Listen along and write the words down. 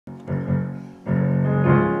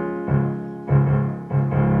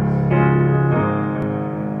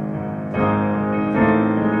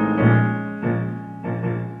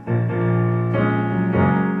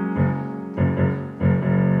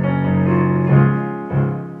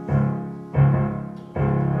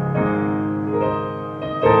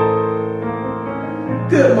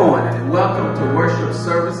Welcome to worship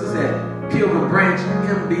services at Pilgrim Branch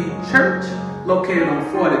MB Church, located on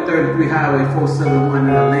 4033 Highway 471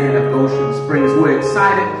 in the land of Goshen Springs. We're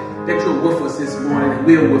excited that you're with us this morning, and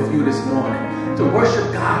we're with you this morning to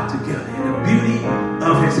worship God together in the beauty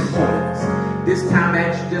of His holiness. This time, I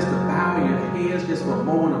ask you just to bow your heads just for a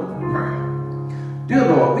moment of prayer. Dear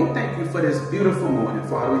Lord, we thank you for this beautiful morning,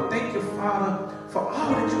 Father. We thank you, Father, for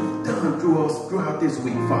all that you've done through us throughout this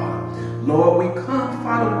week, Father. Lord, we come,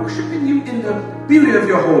 Father, worshiping you in the beauty of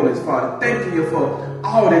your holiness, Father. Thanking you for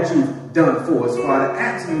all that you've done for us, Father.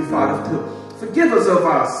 Asking you, Father, to forgive us of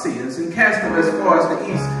our sins and cast them as far as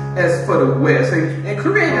the east as for the west, and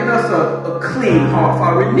creating us a clean heart,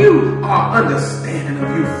 Father. Renew our understanding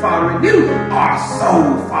of you, Father. Renew our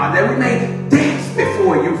soul, Father, that we may dance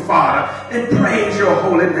before you, Father, and praise your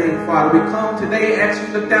holy name, Father. We come today asking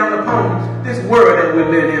you to look down upon this world that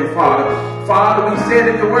we're living in, Father. Father, we said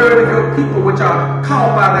in your word that your people which are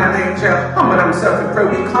called by thy name shall humble themselves and pray.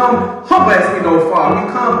 We come humble as we know, Father.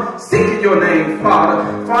 We come seeking your name, Father.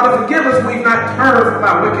 Father, forgive us we've not turned from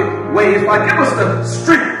our wicked ways. Father, give us the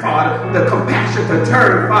strength, Father, the compassion to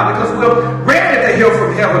turn, Father, because we're ready to hear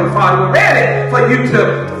from heaven, Father. We're ready for you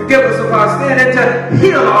to forgive us of our sin and to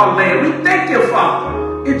heal our land. We thank you,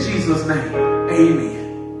 Father, in Jesus' name. Amen.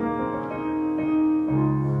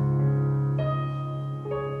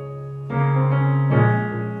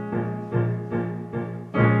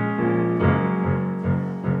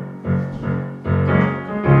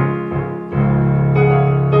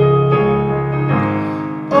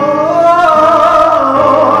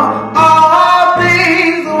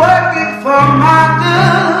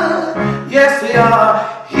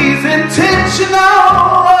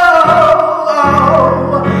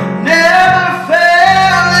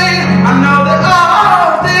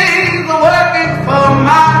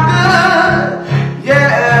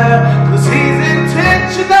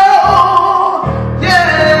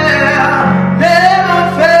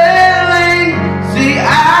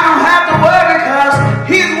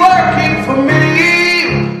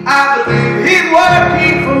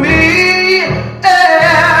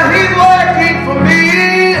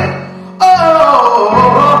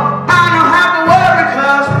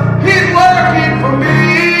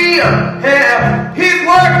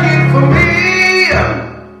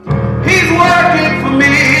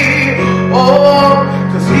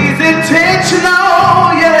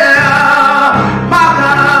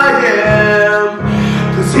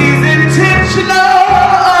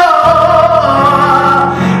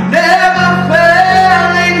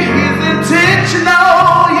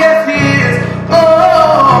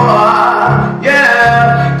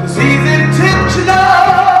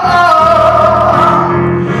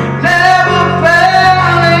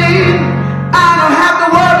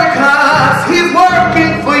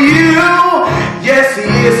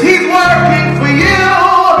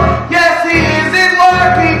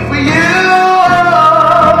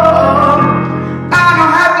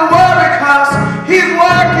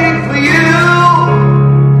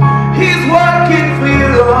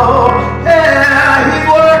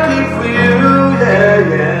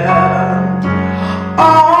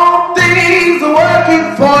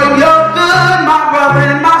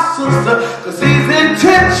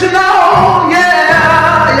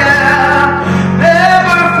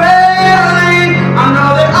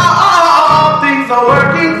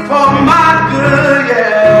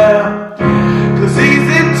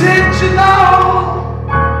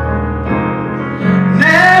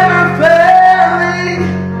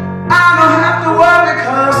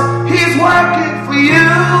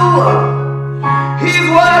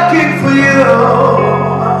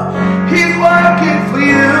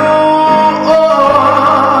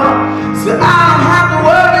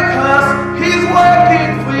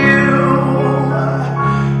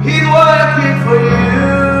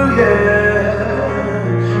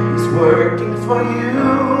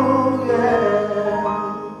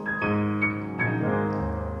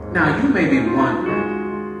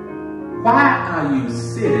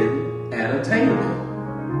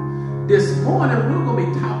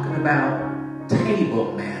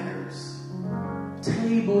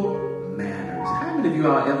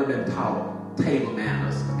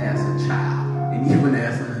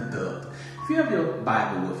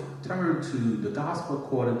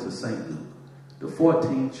 According to St. Luke, the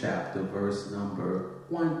 14th chapter, verse number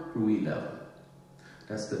 1 through 11.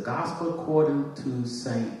 That's the Gospel according to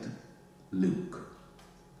St. Luke,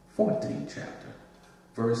 14th chapter,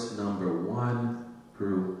 verse number 1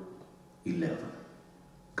 through 11.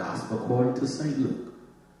 Gospel according to St. Luke,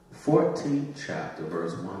 14th chapter,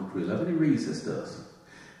 verse 1 through 11. It reads as thus.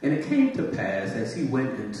 And it came to pass, as he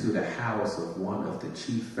went into the house of one of the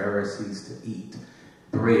chief Pharisees to eat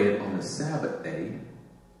bread on the Sabbath day,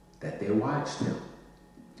 that they watched him.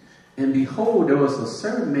 And behold, there was a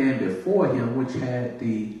certain man before him which had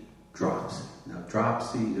the dropsy. Now,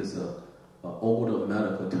 dropsy is an older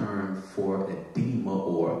medical term for edema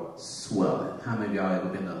or swelling. How many of y'all ever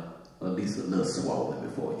been at least a little swollen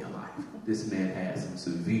before in your life? This man had some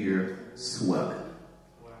severe swelling.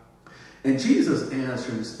 And Jesus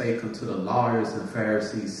answering spake unto the lawyers and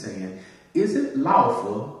Pharisees, saying, Is it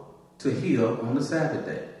lawful to heal on the Sabbath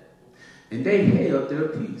day? And they held their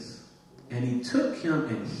peace. And he took him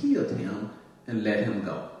and healed him and let him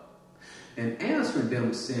go. And answering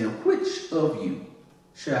them, saying, Which of you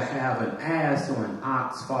shall have an ass or an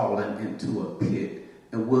ox fallen into a pit,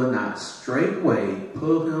 and will not straightway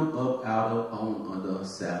pull him up out of on the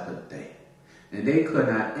Sabbath day? And they could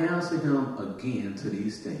not answer him again to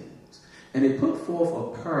these things. And he put forth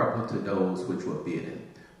a parable to those which were bidden,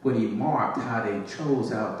 when he marked how they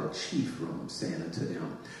chose out the chief room, saying unto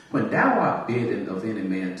them, When thou art bidden of any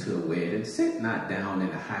man to a wedding, sit not down in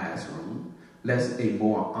the highest room, lest a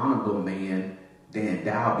more honorable man than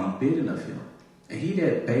thou be bidden of him. And he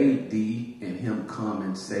that bade thee and him come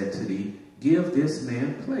and said to thee, Give this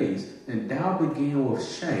man place, and thou begin with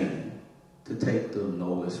shame to take the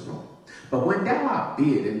lowest room. But when thou art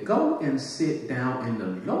bidden, go and sit down in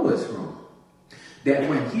the lowest room, that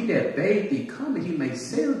when he that bade thee come, he may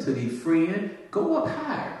say unto thee, Friend, go up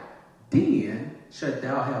higher. Then shalt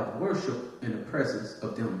thou have worship in the presence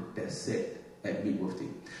of them that sit at meat with thee.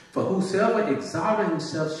 For whosoever exalted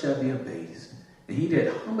himself shall be abased, and he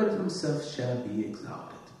that humbled himself shall be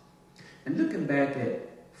exalted. And looking back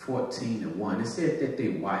at 14:1, it said that they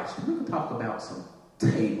watched. We're going to talk about some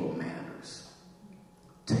table manners.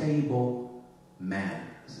 Table manners.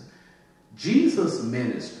 Jesus'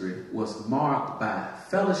 ministry was marked by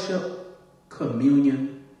fellowship,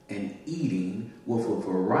 communion, and eating with a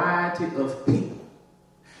variety of people.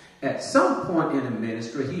 At some point in the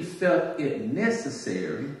ministry, he felt it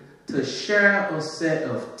necessary to share a set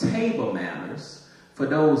of table manners for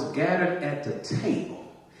those gathered at the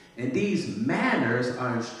table. And these manners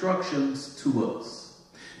are instructions to us.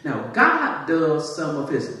 Now, God does some of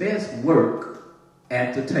his best work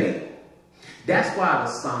at the table. That's why the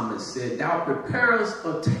psalmist said, Thou preparest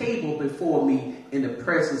a table before me in the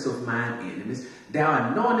presence of mine enemies.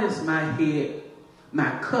 Thou anointest my head,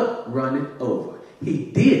 my cup runneth over. He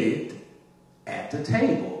did it at the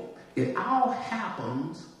table. It all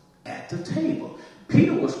happens at the table.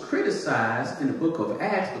 Peter was criticized in the book of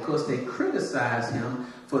Acts because they criticized him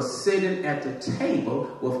for sitting at the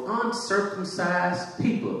table with uncircumcised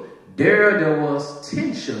people. There was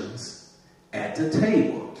tensions at the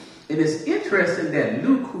table. And it's interesting that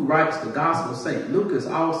Luke, who writes the Gospel of St. Luke, is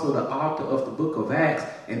also the author of the book of Acts.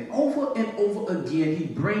 And over again, he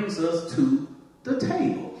brings us to the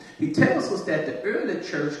table. He tells us that the early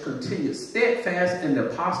church continued steadfast in the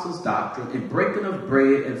apostles' doctrine and breaking of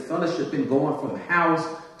bread and fellowship and going from house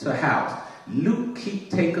to house. Luke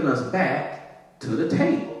keeps taking us back to the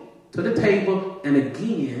table. To the table, and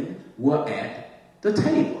again, we're at the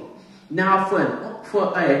table. Now, for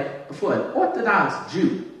an Orthodox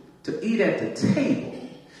Jew to eat at the table,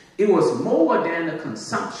 it was more than the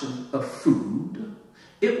consumption of food.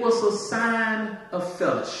 It was a sign of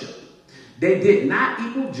fellowship. They did not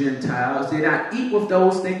eat with Gentiles. They did not eat with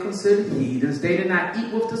those they considered heathens. They did not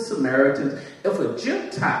eat with the Samaritans. If a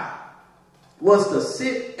Gentile was to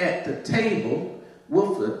sit at the table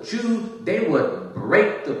with a Jew, they would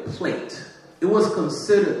break the plate. It was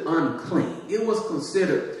considered unclean. It was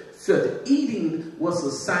considered filthy. Eating was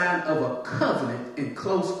a sign of a covenant and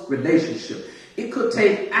close relationship. It could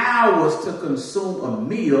take hours to consume a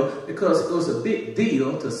meal because it was a big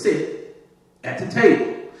deal to sit at the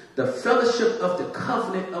table. The fellowship of the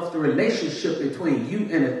covenant of the relationship between you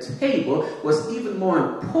and the table was even more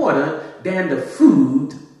important than the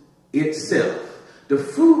food itself. The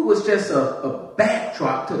food was just a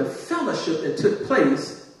backdrop to the fellowship that took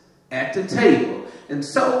place at the table. And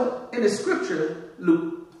so in the scripture,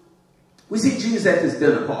 Luke, we see Jesus at this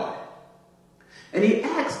dinner party. And he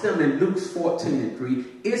asked them in Luke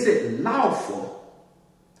 14:3, is it lawful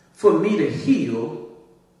for me to heal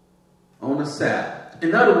on the Sabbath?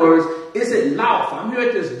 In other words, is it lawful? I'm here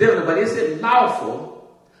at this dinner, but is it lawful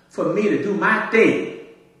for me to do my thing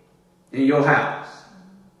in your house?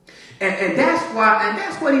 And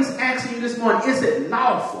that's what he's asking you this morning. Is it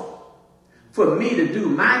lawful for me to do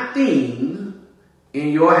my thing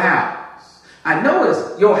in your house? I know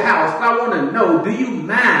it's your house, but I want to know, do you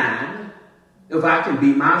mind if I can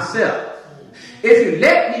be myself? If you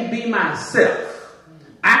let me be myself,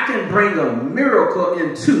 I can bring a miracle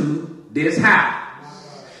into this house.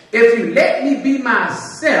 If you let me be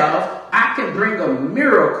myself, I can bring a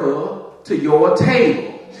miracle to your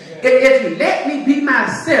table. If you let me be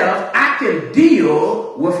myself, I can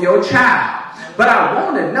deal with your child. But I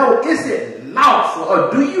want to know, is it lawful,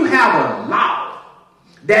 or do you have a law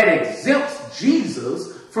that exempts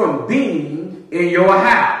Jesus from being in your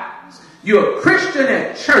house? You're a Christian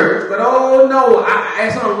at church, but oh no,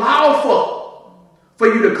 it's unlawful for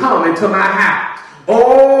you to come into my house.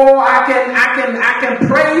 Oh, I can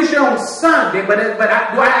praise you on Sunday, but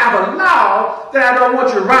do I have a law that I don't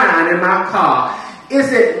want you riding in my car?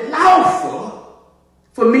 Is it lawful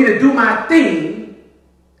for me to do my thing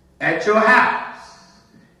at your house?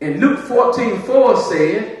 And Luke 14:4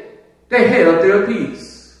 said they held their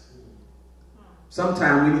peace.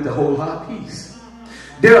 Sometimes we need to hold our peace.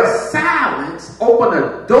 Their silence opened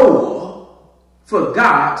a door for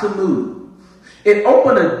God to move. It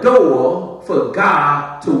opened a door for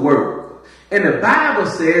God to work. And the Bible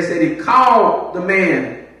says that he called the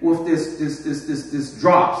man with this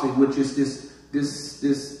dropsy, which is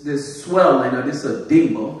this swelling or this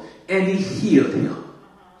edema, and he healed him.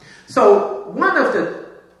 So one of the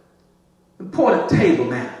important table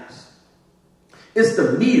manners is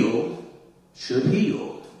the meal should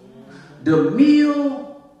heal. The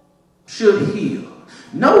meal should heal.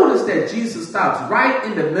 Notice that Jesus stops right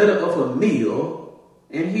in the middle of a meal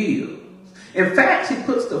and heals. In fact, he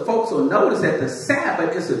puts the folks on notice that the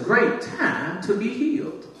Sabbath is a great time to be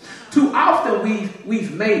healed. Too often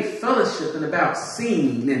we've made fellowship and about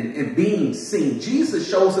seeing and being seen. Jesus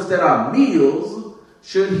shows us that our meals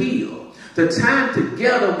should heal. The time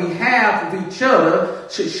together we have with each other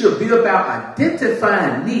should be about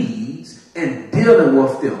identifying needs and dealing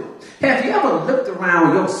with them. Have you ever looked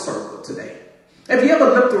around your circle today? Have you ever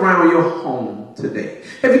looked around your home today?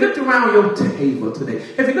 Have you looked around your table today?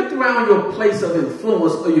 Have you looked around your place of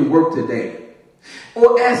influence or your work today?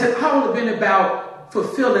 Or has it all been about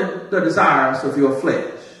fulfilling the desires of your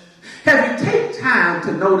flesh? Have you taken time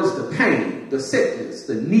to notice the pain, the sickness,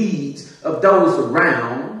 the needs of those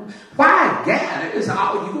around? Why gather is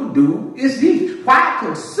all you're going to do is eat. Why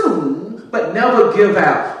consume but never give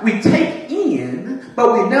out? We take in,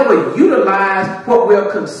 but we never utilize what we're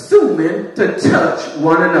consuming to touch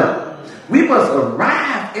one another. We must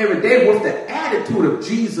arrive every day with the attitude of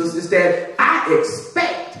Jesus, is that I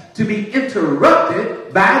expect to be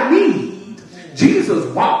interrupted by need. Jesus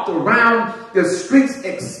walked around the streets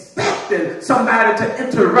expecting somebody to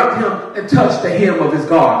interrupt him and touch the hem of his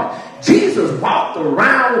garment. Jesus walked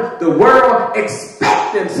around the world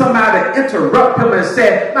expecting somebody to interrupt him and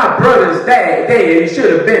say, my brother's dead, he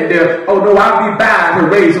should have been there. Oh no, I'll be by to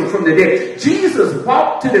raise him from the dead. Jesus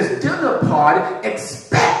walked to this dinner party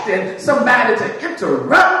expecting somebody to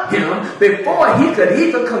interrupt him before he could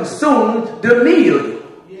even consume the meal.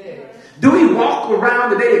 Do we walk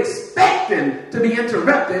around today expecting to be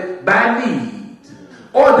interrupted by need?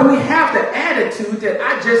 Or do we have the attitude that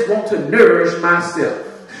I just want to nourish myself?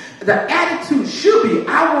 The attitude should be,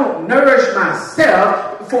 I won't nourish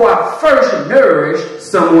myself before I first nourish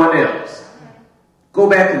someone else. Go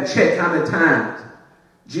back and check how many times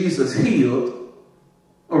Jesus healed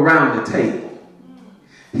around the table.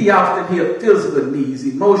 He often healed physical needs,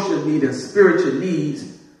 emotional needs, and spiritual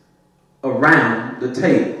needs around the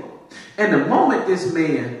table. And the moment this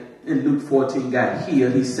man in Luke 14 got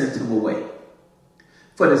healed, he sent him away.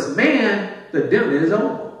 For this man, the dinner is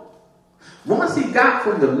over. Once he got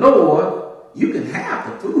from the Lord, you can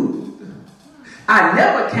have the food. I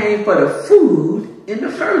never came for the food in the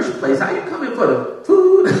first place. Are you coming for the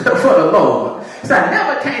food for the Lord? So I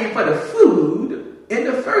never came for the food in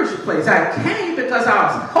the first place. I came because I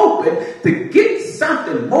was hoping to get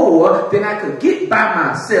something more than I could get by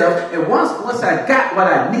myself. And once I got what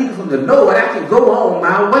I needed from the Lord, I can go on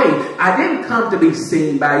my way. I didn't come to be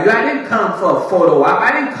seen by you. I didn't come for a photo op.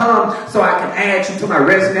 I didn't come so I can add you to my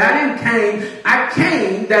resume. I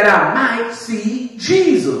came that I might see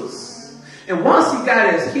Jesus. And once he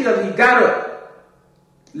got his healed, he got up,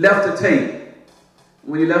 left the table.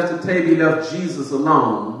 When he left the table, he left Jesus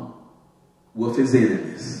alone with his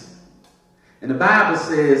enemies. And the Bible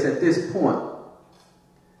says at this point,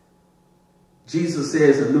 Jesus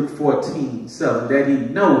says in Luke 14:7 that he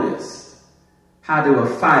noticed how they were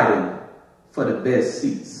fighting for the best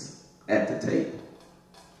seats at the table.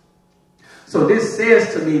 So this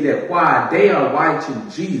says to me that while they are watching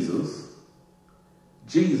Jesus,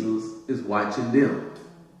 Jesus is watching them.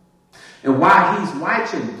 And while he's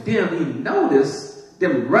watching them, he noticed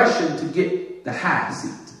them rushing to get the high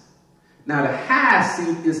seat. Now the high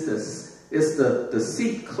seat is the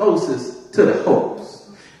seat closest to the host.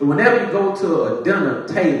 And whenever you go to a dinner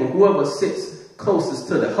table, whoever sits closest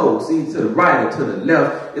to the host, either to the right or to the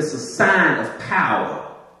left, it's a sign of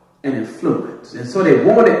power and influence. And so they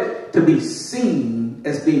wanted to be seen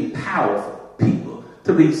as being powerful people,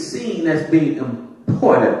 to be seen as being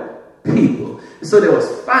important people. And so they was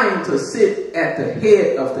fighting to sit at the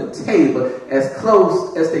head of the table as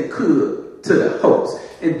close as they could to the host.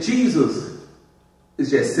 And Jesus is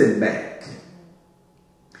just sitting back.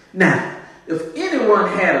 Now, if anyone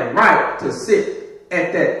had a right to sit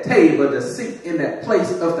at that table, to sit in that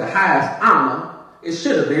place of the highest honor, it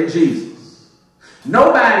should have been Jesus.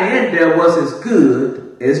 Nobody in there was as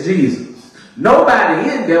good as Jesus. Nobody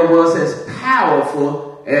in there was as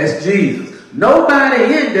powerful as Jesus. Nobody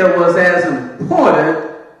in there was as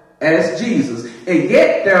important as Jesus. And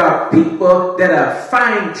yet there are people that are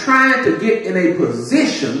trying to get in a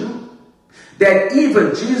position that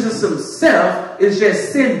even Jesus himself is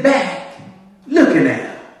just sitting back looking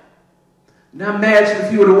at. Now imagine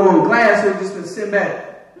if you would have worn glasses and just been sitting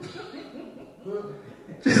back.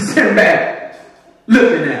 Just sitting back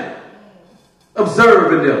looking at them,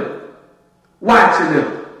 observing them, watching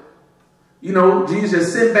them. You know, Jesus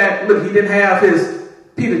just sitting back. Look, he didn't have his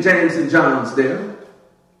Peter, James, and Johns there.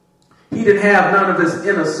 He didn't have none of his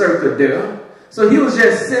inner circle there. So he was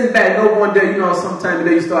just sitting back. No one there, you know, sometimes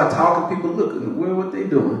you start talking, people look in the world, what they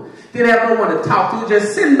doing. Didn't have no one to talk to,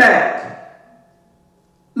 just sitting back,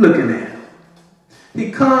 looking at him.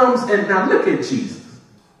 He comes and now look at Jesus.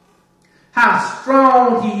 How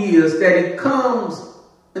strong he is that he comes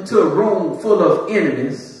into a room full of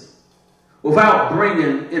enemies without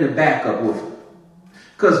bringing any backup with him.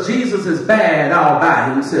 Because Jesus is bad all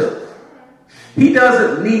by himself. He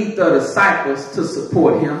doesn't need the disciples to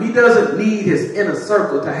support him. He doesn't need his inner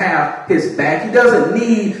circle to have his back. He doesn't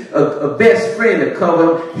need a best friend to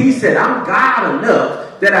cover him. He said, I'm God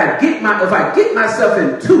enough that if I get myself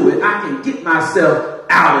into it, I can get myself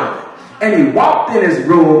out of it. And he walked in his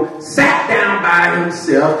room, sat down by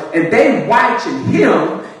himself, and they watching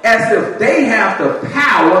him as if they have the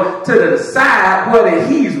power to decide whether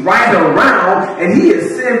he's right or wrong, and he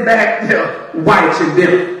is sitting back there watching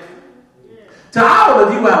them. To all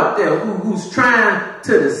of you out there who's trying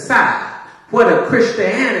to decide whether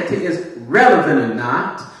Christianity is relevant or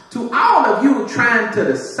not, to all of you trying to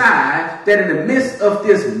decide that in the midst of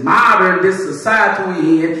this society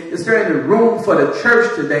we in, is there any room for the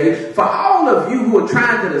church today? For all of you who are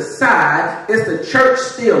trying to decide, is the church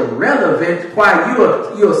still relevant while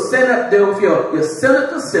you're sitting up there with your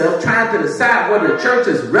cynical self trying to decide whether the church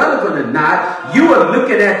is relevant or not? You are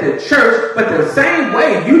looking at the church, but the same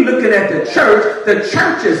way you looking at the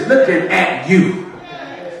church is looking at you.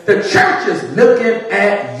 The church is looking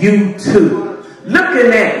at you too.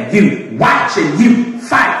 Looking at you, watching you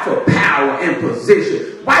fight for power and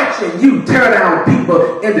position, watching you tear down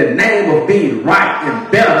people in the name of being right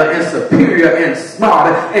and better and superior and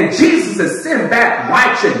smarter. And Jesus is sitting back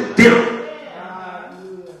watching them.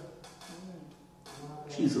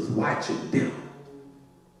 Jesus watching them.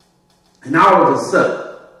 And all of a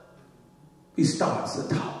sudden, he starts to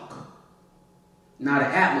talk. Now the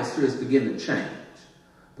atmosphere is beginning to change.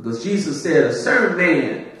 Because Jesus said a certain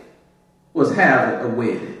man was having a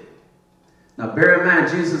wedding. Now bear in mind,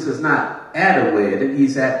 Jesus is not at a wedding,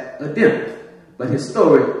 he's at a dinner. But his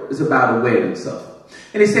story is about a wedding supper.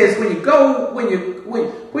 And he says when you go where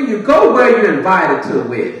you're invited to a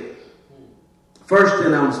wedding, first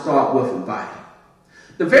thing I'm going to start with inviting.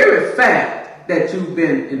 The very fact that you've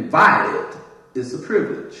been invited is a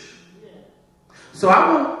privilege. So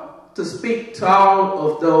I want to speak to all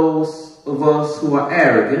of those of us who are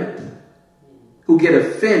arrogant, who get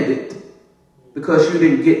offended because you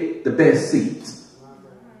didn't get the best seats.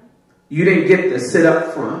 You didn't get to sit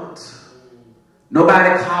up front.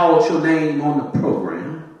 Nobody called your name on the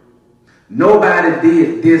program. Nobody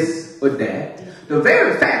did this or that. The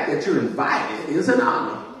very fact that you're invited is an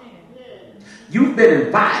honor. You've been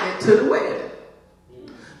invited to the wedding.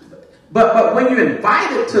 But when you're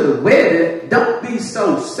invited to the wedding, don't be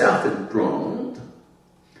so self-enthroned.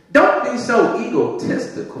 Don't be so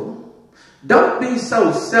egotistical. Don't be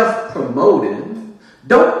so self-promoting.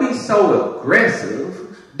 Don't be so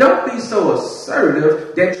aggressive. Don't be so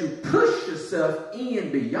assertive that you push yourself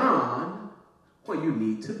in beyond where you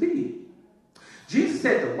need to be. Jesus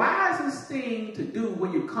said the wisest thing to do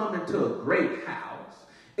when you come into a great house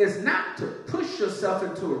is not to push yourself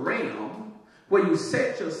into a realm where you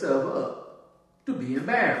set yourself up to be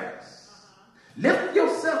embarrassed. Lift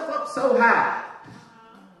yourself up so high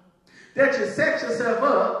that you set yourself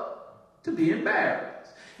up to be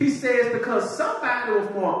embarrassed. He says because somebody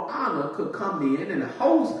with more honor could come in, and the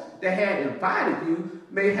host that had invited you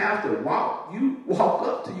may have to walk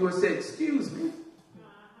up to you and say, excuse me,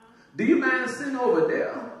 do you mind sitting over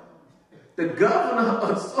there? The governor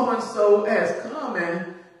of so-and-so has come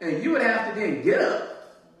in, and you would have to then get up,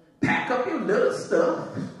 pack up your little stuff,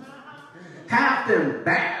 have the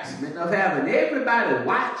embarrassment of having everybody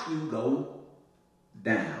watch you go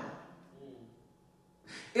down.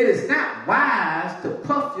 It is not wise to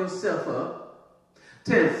puff yourself up,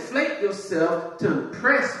 to inflate yourself, to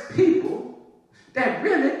impress people that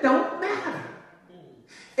really don't matter.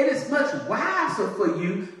 It is much wiser for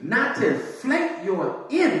you not to inflate your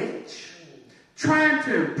image, trying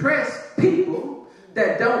to impress people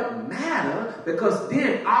that don't matter, because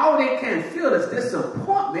then all they can feel is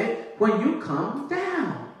disappointment when you come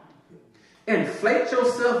down. Inflate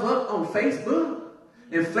yourself up on Facebook.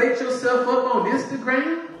 Inflate yourself up on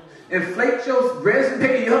Instagram. Inflate your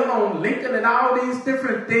resume up on LinkedIn and all these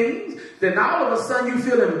different things. Then all of a sudden you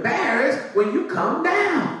feel embarrassed when you come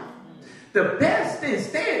down. The best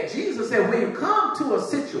instead, Jesus said, when you come to a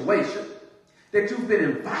situation that you've been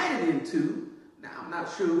invited into, now I'm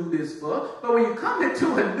not sure who this is for, but when you come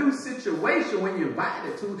into a new situation, when you're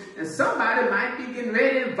invited to, and somebody might be getting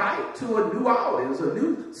ready to invite to a new audience, a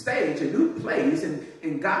new stage, a new place,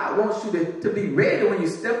 and God wants you to be ready when you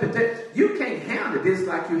step into it. You can't handle this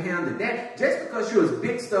like you handle that. Just because you're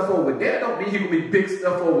big stuff over there don't mean you can be big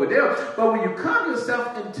stuff over there. But when you come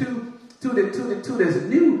yourself into this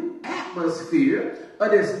new atmosphere or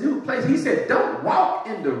this new place, he said, don't walk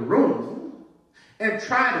in the room and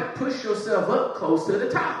try to push yourself up close to the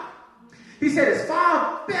top. He said it's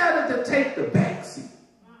far better to take the back seat.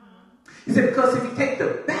 He said because if you take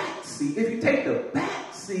the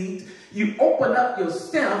back seat, you open up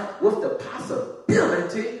yourself with the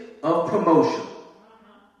possibility of promotion.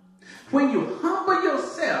 When you humble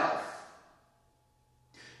yourself,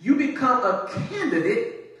 you become a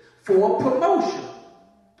candidate for promotion.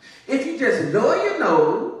 If you just lower your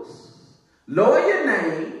nose, lower your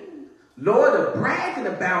name, lower the bragging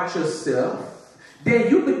about yourself, then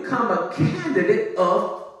you become a candidate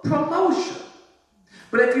of promotion.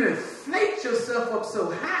 But if you inflate yourself up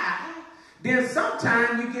so high, then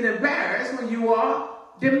sometimes you get embarrassed when you are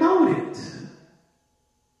demoted.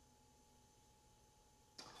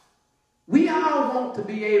 We all want to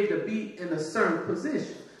be able to be in a certain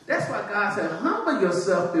position. That's why God said, humble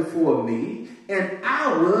yourself before me, and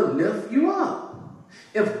I will lift you up.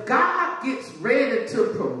 If God gets ready to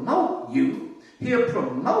promote you, he'll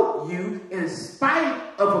promote you in spite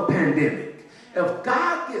of a pandemic. If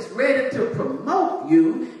God gets ready to promote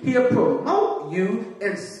you, he'll promote you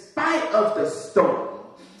in spite of the storm.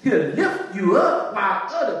 He'll lift you up while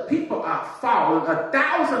other people are falling.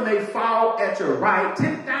 1,000 may fall at your right,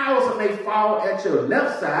 10,000 may fall at your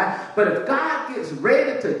left side. But if God gets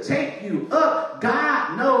ready to take you up,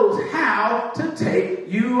 God knows how to take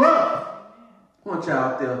you up. I want y'all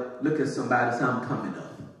out there look at somebody and say, I'm coming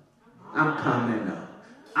up. I'm coming up.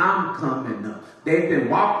 I'm coming up. They've been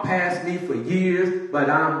walking past me for years, but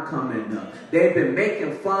I'm coming up. They've been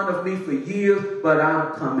making fun of me for years, but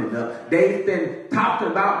I'm coming up. They've been talking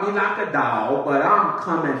about me like a dog, but I'm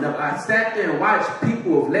coming up. I sat there and watched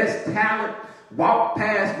people with less talent walk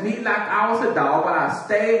past me like I was a dog, but I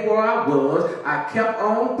stayed where I was. I kept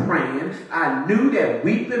on praying. I knew that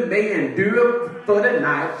weeping may endure for the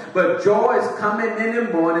night, but joy is coming in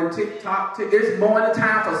the morning. Tick-tock, tick. It's morning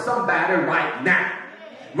time for somebody right now.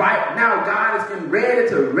 Right now, God is getting ready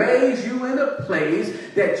to raise you in a place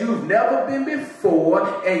that you've never been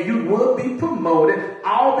before, and you will be promoted,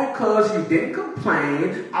 all because you didn't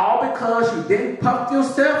complain, all because you didn't puff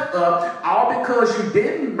yourself up, all because you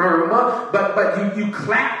didn't murmur, but you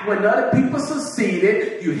clapped when other people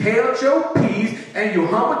succeeded, you held your peace, and you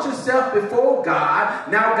humbled yourself before God.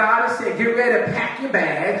 Now God is saying, get ready to pack your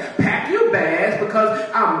bags, because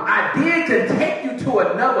I did to take you to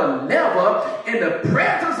another level in the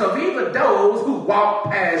presence of even those who walk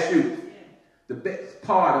past you. The best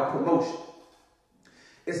part of promotion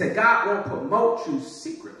is that God won't promote you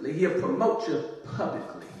secretly. He'll promote you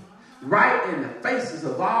publicly. Right in the faces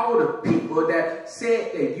of all the people that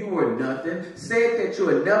said that you were nothing, said that you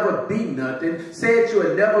would never be nothing, said you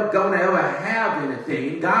were never going to ever have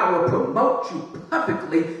anything. God will promote you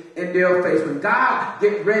publicly in their face. When God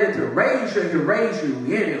gets ready to raise you, he'll raise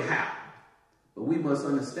you anyhow. But we must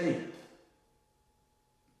understand.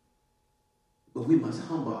 But we must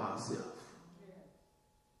humble ourselves.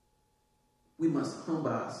 We must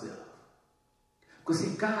humble ourselves. Because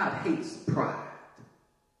see, God hates pride.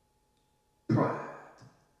 Pride.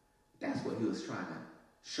 That's what he was trying to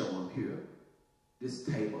show him here. This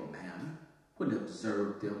table of manna. when he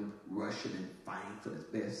observed them rushing and fighting for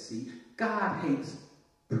the best seat. God hates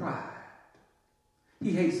pride.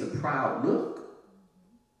 He hates a proud look.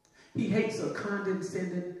 He hates a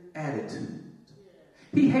condescending attitude.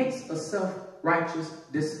 He hates a self-righteous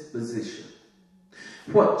disposition.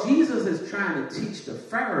 What Jesus is trying to teach the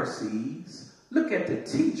Pharisees, look at the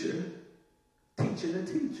teacher teaching the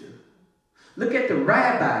teacher. Look at the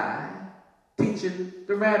rabbi teaching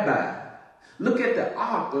the rabbi. Look at the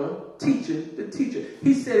author teaching the teacher.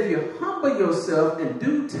 He said, if you humble yourself in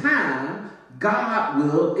due time, God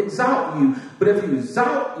will exalt you. But if you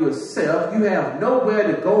exalt yourself, you have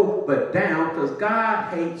nowhere to go but down, because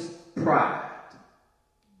God hates pride.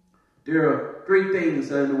 There are three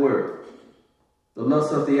things in the world: the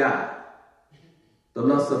lust of the eye, the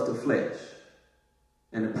lust of the flesh,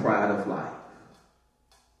 and the pride of life.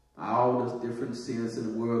 All the different sins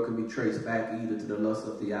in the world can be traced back either to the lust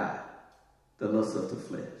of the eye, the lust of the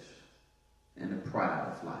flesh, and the pride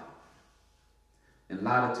of life. And a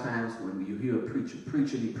lot of times when you hear a preacher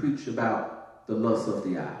preaching, he preaches about the lust of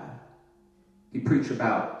the eye. He preaches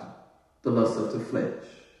about the lust of the flesh.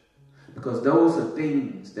 Because those are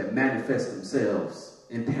things that manifest themselves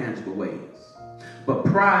in tangible ways. But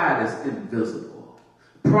pride is invisible.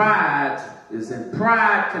 Pride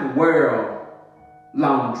can wear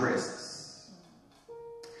long dresses.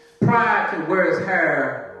 Pride can wear his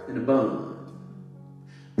hair in a bun.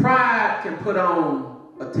 Pride can put on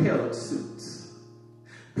a tailored suit.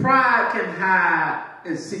 Pride can hide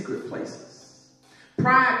in secret places.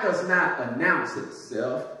 Pride does not announce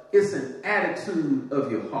itself. It's an attitude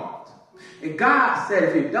of your heart. And God said,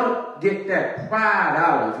 if you don't get that pride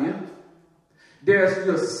out of you,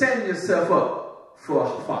 you're setting yourself up for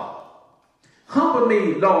a fall. Humble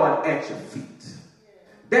me, Lord, at your feet.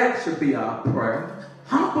 That should be our prayer.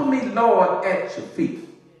 Humble me, Lord, at your feet.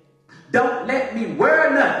 Don't let me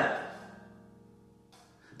wear nothing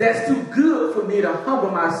that's too good for me to humble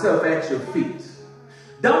myself at your feet.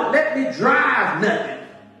 Don't let me drive nothing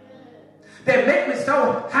that make me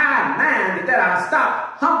so high-minded that I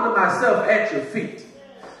stop humbling myself at your feet.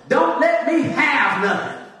 Don't let me have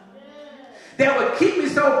nothing that would keep me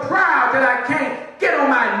so proud that I can't get on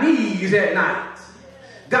my knees at night.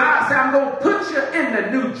 God said, I'm going to put you in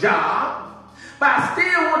the new job, but I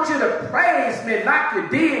still want you to praise me like you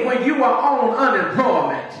did when you were on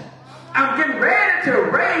unemployment. I'm getting ready to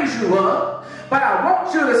raise you up, but I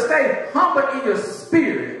want you to stay humble in your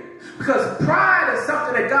spirit. Because pride is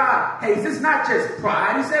something that God hates. It's not just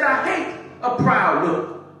pride. He said, I hate a proud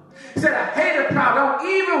look. He said, I hate a proud. I don't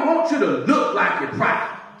even want you to look like you're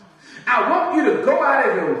proud. I want you to go out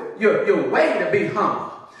of your way to be humble.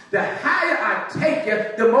 The higher I take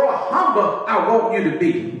you, the more humble I want you to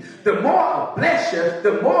be. The more I bless you,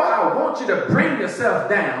 the more I want you to bring yourself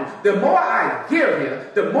down. The more I give you,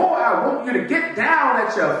 the more I want you to get down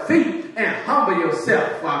at your feet and humble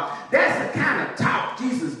yourself. That's the kind of talk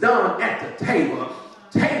Jesus done at the table.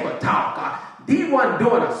 Table talk. He wasn't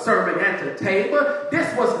doing a sermon at the table.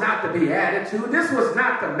 This was not the Beatitude. This was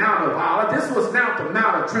not the Mount of Olives. This was not the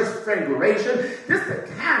Mount of Transfiguration. This is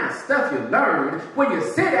the kind of stuff you learn when you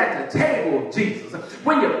sit at the table of Jesus,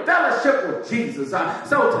 when you fellowship with Jesus.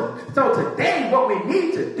 So today what we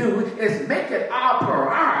need to do is make it our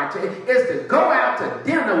priority is to go out to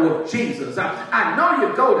dinner with Jesus. I know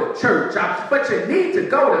you go to church, but you need to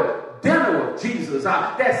go to dinner with Jesus.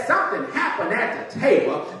 There's something happen at the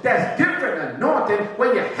table that's different anointing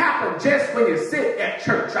when you happen just when you sit at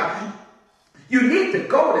church. You need to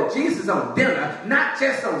go to Jesus on dinner, not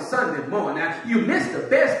just on Sunday morning. You miss the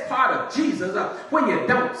best part of Jesus when you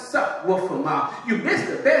don't sup with him. You miss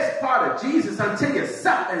the best part of Jesus until you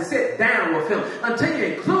sup and sit down with him, until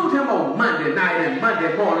you include him on Monday night and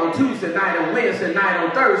Monday morning, on Tuesday night, on Wednesday night,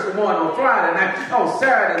 on Thursday morning, on Friday night, on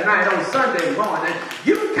Saturday night, on Sunday morning.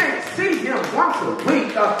 You can't see him once a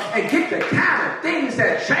week and get the kind of things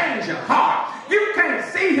that change your heart. You can't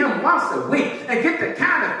see him once a week and get the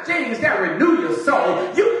kind of things that renew your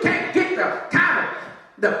soul. You can't get the kind of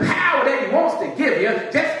the power that he wants to give you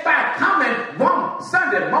just by coming one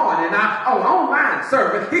Sunday morning on online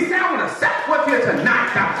service. He said, I want to sit with you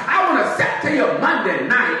tonight. I want to sit to you Monday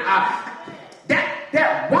night.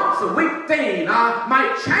 That once a week thing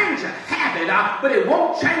might change a habit, but it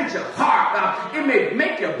won't change your heart. It may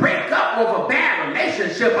make you break up with a bad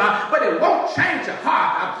relationship, but it won't change your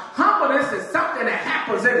heart. Humbleness is something that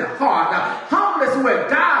happens in the heart. Humbleness is where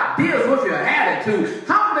God deals with your attitude.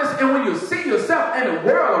 Humbleness is when you see yourself in the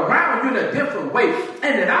world around you in a different way.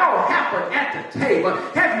 And it all happened at the table.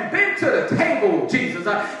 Have you been to the table with Jesus?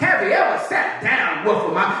 Have you ever sat down with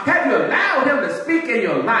him? Have you allowed him to speak in your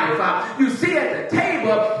your life. You see at the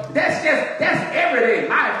table, that's everyday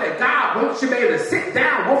life that God wants you to be able to sit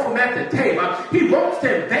down with him at the table. He wants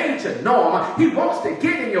to invade your norm. He wants to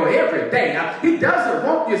get in your everyday. He doesn't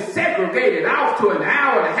want you segregated off to an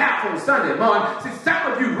hour and a half on Sunday morning. See,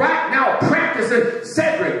 some of you right now are practicing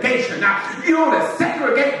segregation. You want to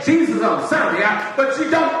segregate Jesus on Sunday, but you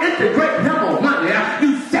don't integrate him on Monday.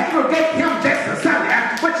 You segregate him just on Sunday,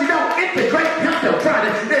 but you don't integrate him till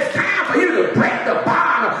Friday. It's time for you to break the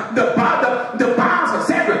bonds of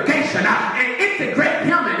segregation and integrate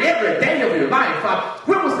him in every day of your life.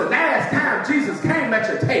 When was the last time Jesus came at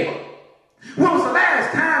your table? When was the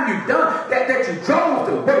last time you done that you drove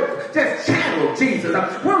to work, just channeled Jesus?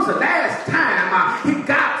 When was the last time he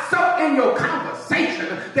got so in your conversation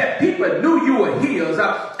that people knew you were his?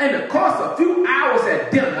 In the course of a few hours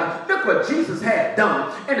at dinner, look what Jesus had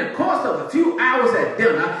done. In the course of a few hours at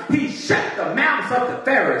dinner, he shut the mouths of the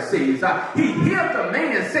Pharisees. He healed the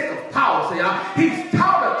man sick of palsy. He's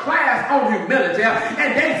taught a class on humility,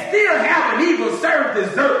 and they still haven't even served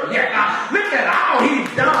dessert yet. Look at all he's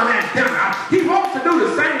done at dinner. He wants to do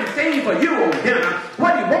the same thing for you on dinner.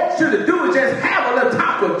 What he wants you to do is just have a little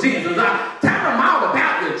talk with Jesus. Tell him all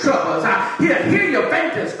about your troubles. He'll hear your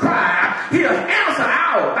faintest cry. He'll answer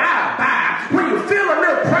our bye. When you feel a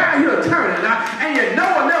little prayer, he'll turn it, and you know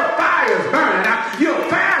a little fire is burning. You'll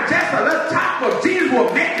find just a little talk with Jesus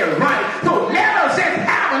will make it right. So let us just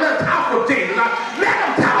have a little talk with Jesus. Let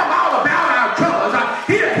him tell him all about our troubles.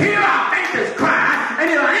 He'll hear our faintest cry, and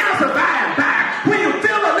he'll answer by and by. When you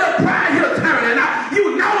feel a little prayer, he'll turn it.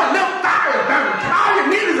 You know a little fire is burning. All you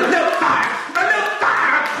need is a little fire. A little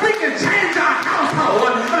fire, we can change our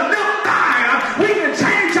household. A little fire, we can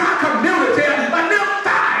change our community. A little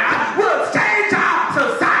fire will change our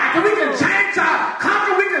society. We can change our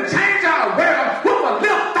country. We can change our world with a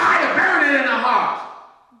little fire burning in our heart.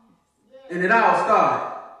 And it all started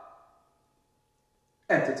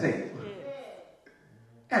at the table.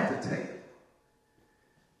 At the table.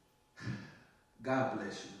 God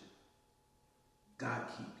bless you. God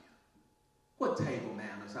keep you. What table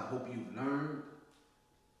manners I hope you've learned?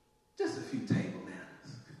 Just a few table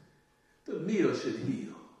manners. The meal should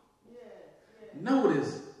heal.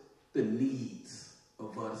 Notice the needs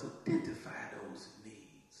of others. Identify those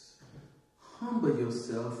needs. Humble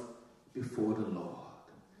yourself before the Lord.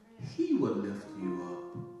 He will lift you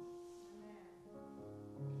up.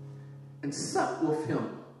 And sup with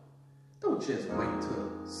him. Don't just wait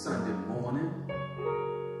till Sunday morning,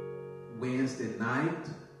 Wednesday night.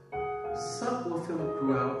 Sup with him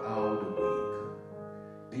throughout all the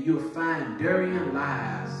week. And you'll find therein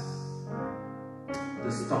lies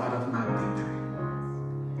the start of my victory.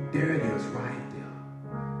 There it is right there.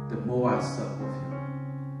 The more I sup with him.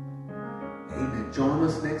 Amen. Join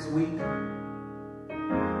us next week.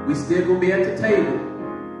 We still going to be at the table.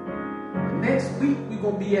 And next week, we're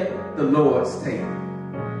going to be at the Lord's table.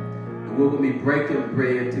 And we're going to be breaking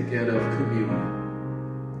bread together of communion.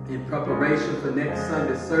 In preparation for next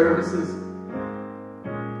Sunday services,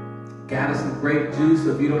 gather some grape juice.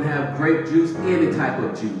 If you don't have grape juice, any type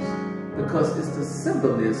of juice. Because it's the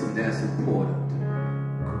symbolism that's important.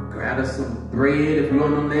 Gather some bread. If you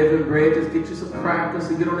don't know unleavened bread, just get you some crackers.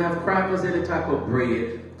 If you don't have crackers, any type of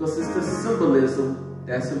bread. Because it's the symbolism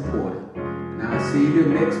that's important. And I'll see you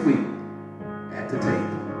next week at the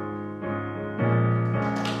table.